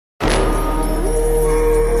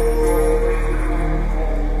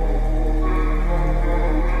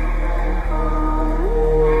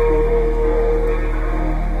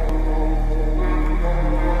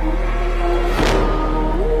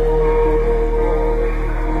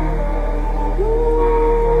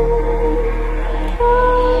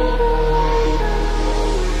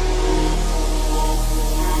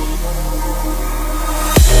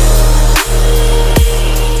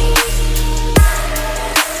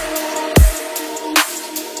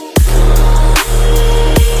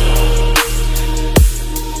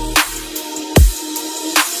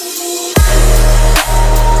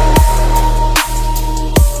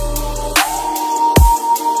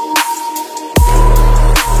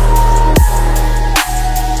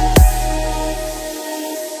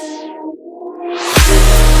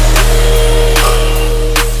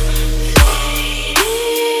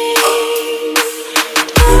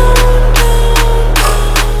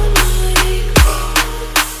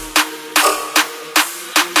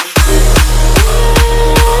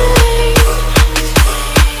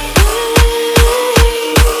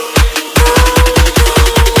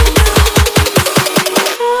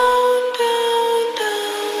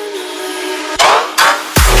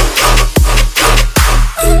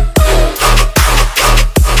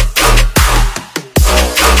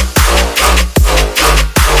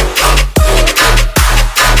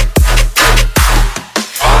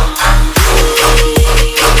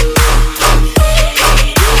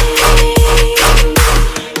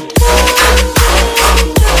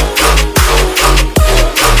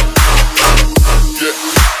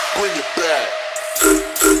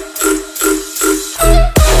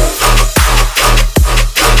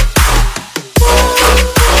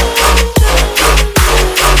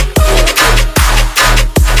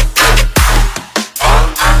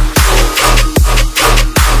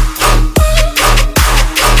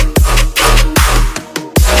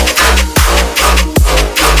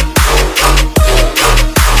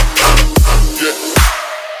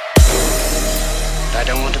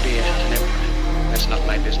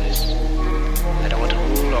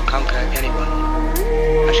conquer anyone.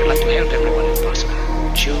 I should like to help everyone if possible.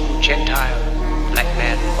 Jew, Gentile, black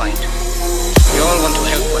man, white. We all want to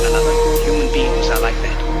help one another. Human beings are like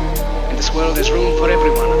that. In this world there's room for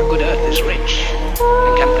everyone, and the good earth is rich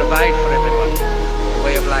and can provide for everyone. The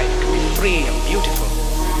way of life can be free and beautiful,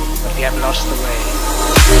 but we have lost the way.